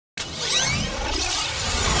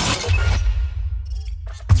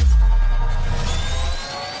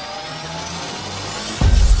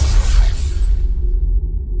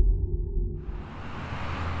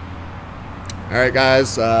Alright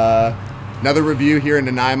guys, another review here in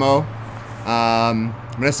Nanaimo. I'm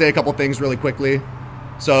going to say a couple things really quickly.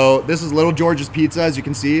 So this is Little George's Pizza, as you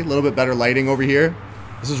can see, a little bit better lighting over here.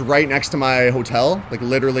 This is right next to my hotel, like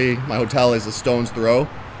literally my hotel is a stone's throw.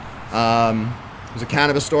 There's a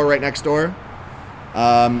cannabis store right next door.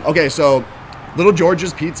 Okay, so Little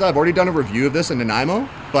George's Pizza, I've already done a review of this in Nanaimo,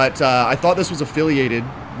 but I thought this was affiliated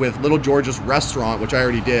with Little George's restaurant, which I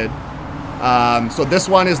already did. So this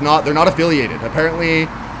one is not, they're not affiliated. Apparently,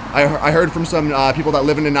 I heard from some people that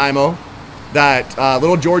live in Nanaimo that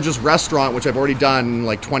Little George's restaurant, which I've already done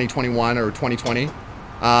like 2021 or 2020,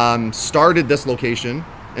 started this location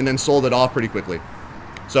and then sold it off pretty quickly.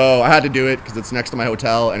 So I had to do it because it's next to my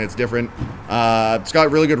hotel and it's different. It's got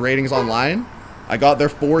really good ratings online. I got their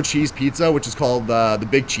 4-cheese pizza, which is called the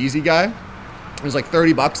Big Cheesy Guy. It was like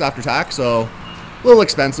 30 bucks after tax, so a little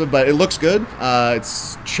expensive, but it looks good.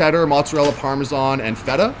 It's cheddar, mozzarella, parmesan, and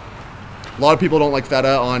feta. A lot of people don't like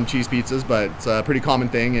feta on cheese pizzas, but it's a pretty common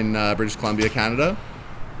thing in British Columbia, Canada.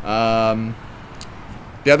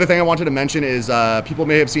 The other thing I wanted to mention is people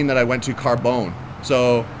may have seen that I went to Carbone.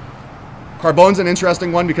 So Carbone's an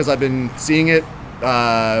interesting one because I've been seeing it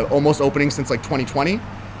almost opening since like 2020, and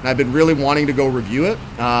I've been really wanting to go review it.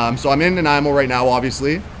 So I'm in Nanaimo right now,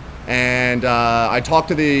 obviously. And I talked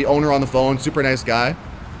to the owner on the phone, super nice guy,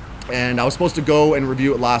 and I was supposed to go and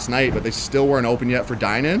review it last night, but they still weren't open yet for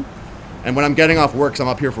dine-in. And when I'm getting off work, because I'm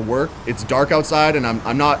up here for work, it's dark outside, and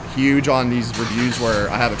I'm not huge on these reviews where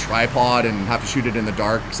I have a tripod and have to shoot it in the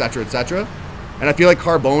dark, etc., etc. And I feel like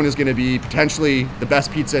Carbone is going to be potentially the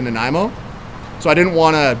best pizza in Nanaimo, so I didn't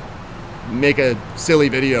want to make a silly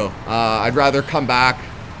video. I'd rather come back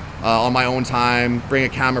on my own time, bring a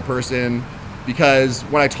camera person, because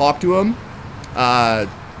when I talk to him,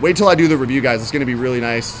 wait till I do the review, guys. It's going to be really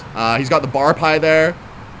nice. He's got the bar pie there.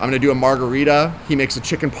 I'm going to do a margarita. He makes a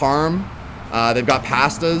chicken parm. They've got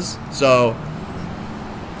pastas. So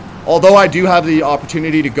although I do have the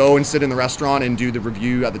opportunity to go and sit in the restaurant and do the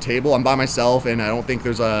review at the table, I'm by myself, and I don't think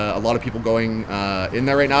there's a lot of people going in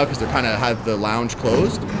there right now because they're kind of have the lounge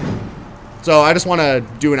closed. So I just want to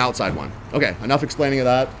do an outside one. Okay, enough explaining of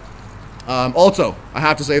that. Also, I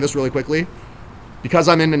have to say this really quickly. Because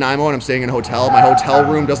I'm in Nanaimo and I'm staying in a hotel, my hotel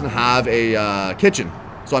room doesn't have a kitchen.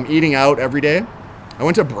 So I'm eating out every day. I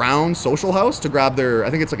went to Brown's Social House to grab their,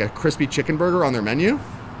 I think it's like a crispy chicken burger on their menu.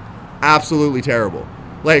 Absolutely terrible.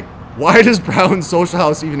 Like, why does Brown's Social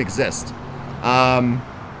House even exist?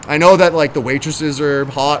 I know that like the waitresses are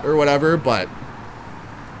hot or whatever, but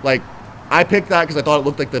like I picked that because I thought it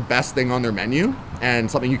looked like the best thing on their menu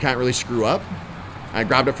and something you can't really screw up. I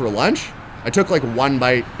grabbed it for lunch. I took like one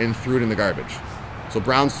bite and threw it in the garbage. So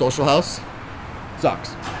Brown's Social House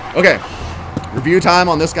sucks. Okay, review time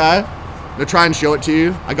on this guy. I'm gonna try and show it to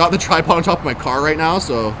you. I got the tripod on top of my car right now,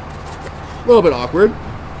 so a little bit awkward.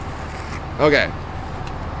 Okay.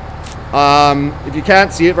 If you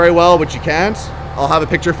can't see it very well, which you can't, I'll have a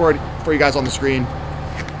picture for you guys on the screen.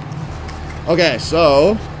 Okay,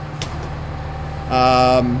 so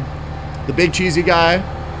the Big Cheesy Guy.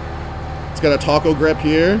 It's got a taco grip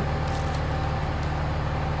here.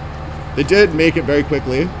 They did make it very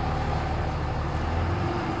quickly.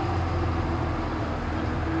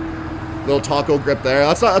 Little taco grip there.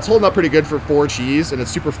 That's holding up pretty good for 4 cheese, and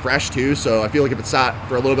it's super fresh too, so I feel like if it sat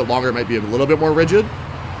for a little bit longer, it might be a little bit more rigid.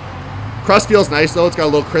 Crust feels nice though, it's got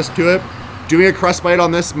a little crisp to it. Doing a crust bite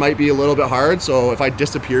on this might be a little bit hard, so if I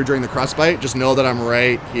disappear during the crust bite, just know that I'm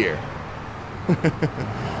right here.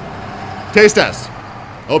 Taste test.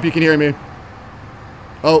 Hope you can hear me.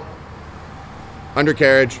 Oh,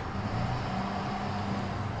 undercarriage.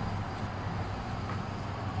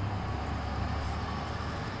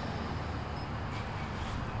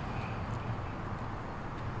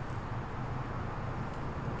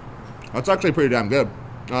 That's actually pretty damn good.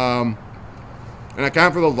 And I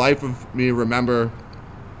can't for the life of me remember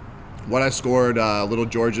what I scored Little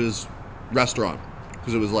George's restaurant,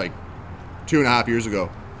 because it was like 2.5 years ago.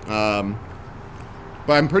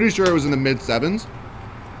 But I'm pretty sure it was in the mid-7s.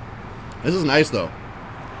 This is nice though.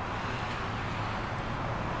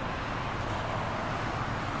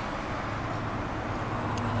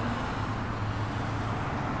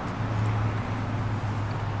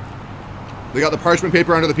 They got the parchment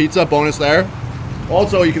paper under the pizza, bonus there.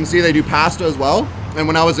 Also, you can see they do pasta as well. And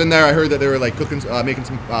when I was in there, I heard that they were like cooking, making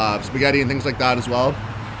some spaghetti and things like that as well.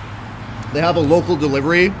 They have a local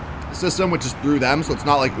delivery system, which is through them, so it's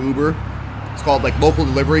not like Uber. It's called like Local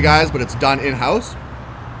Delivery Guys, but it's done in-house.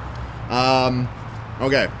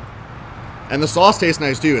 Okay. And the sauce tastes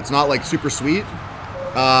nice too. It's not like super sweet.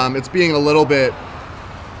 It's being a little bit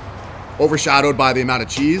overshadowed by the amount of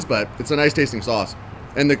cheese, but it's a nice tasting sauce.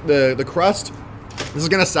 And the crust This is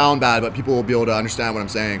going to sound bad, but people will be able to understand what I'm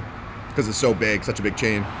saying because it's so big, such a big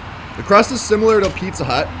chain. The crust is similar to Pizza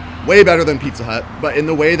Hut, way better than Pizza Hut, but in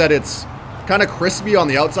the way that it's kind of crispy on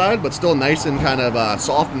the outside, but still nice and kind of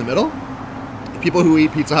soft in the middle. People who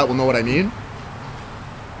eat Pizza Hut will know what I mean.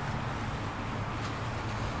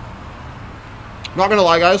 Not gonna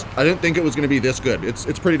lie, guys, I didn't think it was gonna be this good.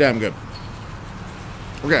 It's pretty damn good.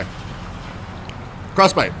 Okay.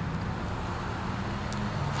 Crust bite.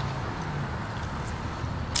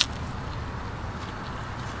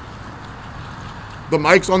 The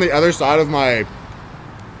mic's on the other side of my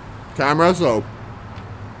camera, so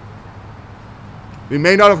you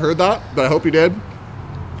may not have heard that, but I hope you did.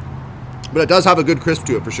 But it does have a good crisp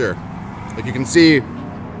to it for sure. Like you can see,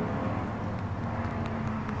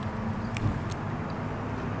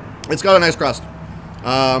 it's got a nice crust.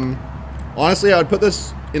 Honestly, I would put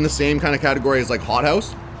this in the same kind of category as like Hot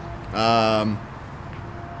House.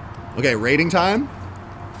 Okay, rating time.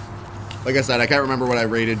 Like I said, I can't remember what I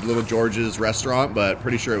rated Little George's restaurant, but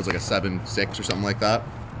pretty sure it was like a 7.6 or something like that.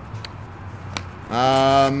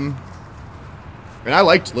 And I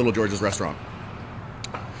liked Little George's restaurant.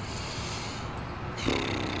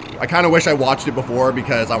 I kind of wish I watched it before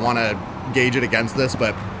because I want to gauge it against this,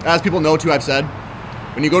 but as people know too, I've said,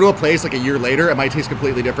 when you go to a place like a year later, it might taste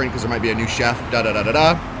completely different because there might be a new chef,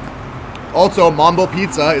 da-da-da-da-da. Also, Mambo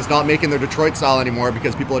Pizza is not making their Detroit style anymore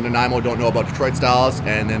because people in Nanaimo don't know about Detroit styles,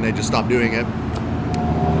 and then they just stopped doing it.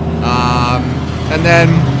 And then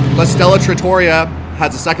La Stella Trattoria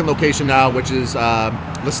has a second location now, which is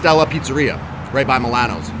La Stella Pizzeria, right by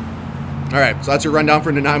Milano's. All right, so that's your rundown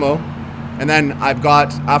for Nanaimo. And then I've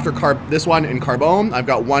got, after this one in Carbone, I've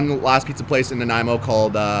got one last pizza place in Nanaimo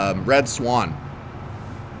called Red Swan.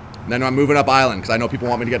 And then I'm moving up island because I know people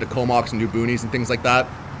want me to get to Comox and do boonies and things like that.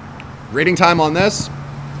 Rating time on this.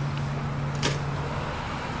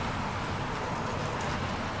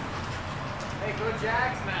 Hey, go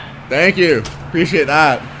Jags, man. Thank you. Appreciate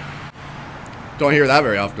that. Don't hear that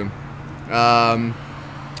very often.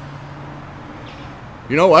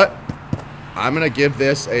 You know what? I'm going to give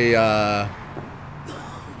this a...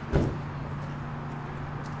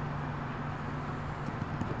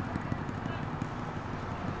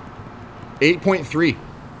 8.3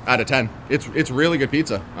 out of 10. It's really good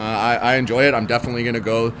pizza. I enjoy it. I'm definitely gonna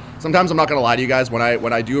go. Sometimes I'm not gonna lie to you guys, when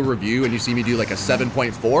I do a review and you see me do like a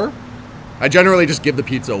 7.4, I generally just give the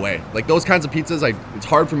pizza away. Like those kinds of pizzas, it's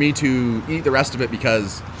hard for me to eat the rest of it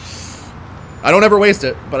because I don't ever waste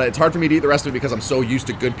it, but it's hard for me to eat the rest of it because I'm so used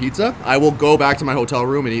to good pizza. I will go back to my hotel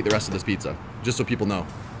room and eat the rest of this pizza, just so people know.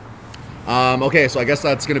 Okay, so I guess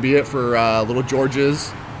that's gonna be it for Little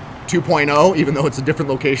George's 2.0, even though it's a different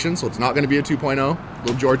location, so it's not going to be a 2.0.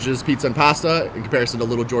 Little George's Pizza and Pasta in comparison to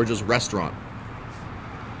Little George's restaurant.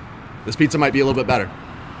 This pizza might be a little bit better.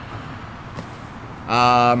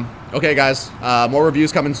 Okay, guys, more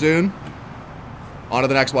reviews coming soon. On to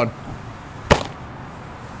the next one.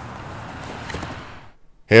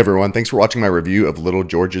 Hey everyone, thanks for watching my review of Little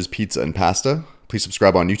George's Pizza and Pasta. Please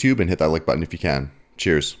subscribe on YouTube and hit that like button if you can.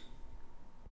 Cheers.